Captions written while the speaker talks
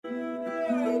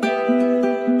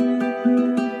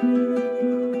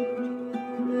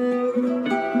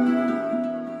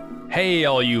Hey,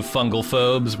 all you fungal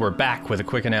phobes, we're back with a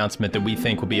quick announcement that we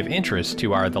think will be of interest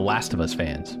to our The Last of Us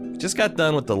fans. Just got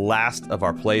done with the last of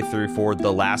our playthrough for The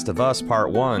Last of Us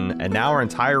Part 1, and now our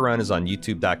entire run is on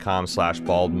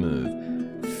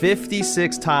youtube.com/baldmove.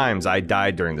 56 times I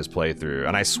died during this playthrough,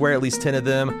 and I swear at least 10 of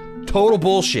them, total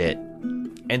bullshit.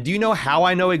 And do you know how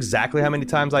I know exactly how many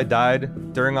times I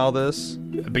died during all this?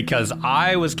 Because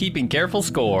I was keeping careful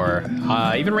score.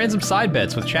 Even ran some side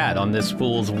bets with chat on this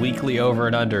fool's weekly over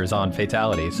and unders on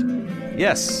fatalities.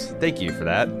 Yes, thank you for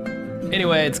that.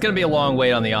 Anyway, it's going to be a long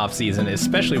wait on the off-season,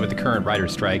 especially with the current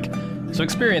writer's strike. So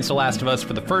experience The Last of Us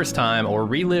for the first time or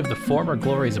relive the former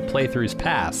glories of playthroughs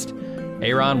past.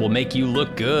 Aaron will make you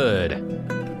look good.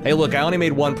 Hey, look, I only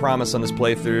made one promise on this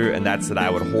playthrough, and that's that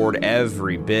I would hoard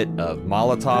every bit of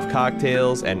Molotov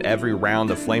cocktails and every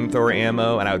round of flamethrower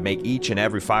ammo, and I would make each and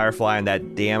every Firefly in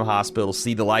that damn hospital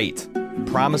see the light.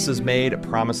 Promises made,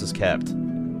 promises kept.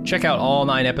 Check out all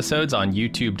 9 episodes on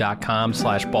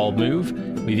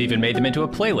youtube.com/baldmove. We've even made them into a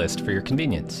playlist for your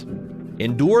convenience.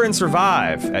 Endure and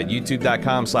survive at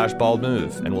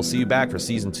youtube.com/baldmove, and we'll see you back for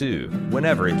Season 2,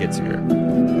 whenever it gets here.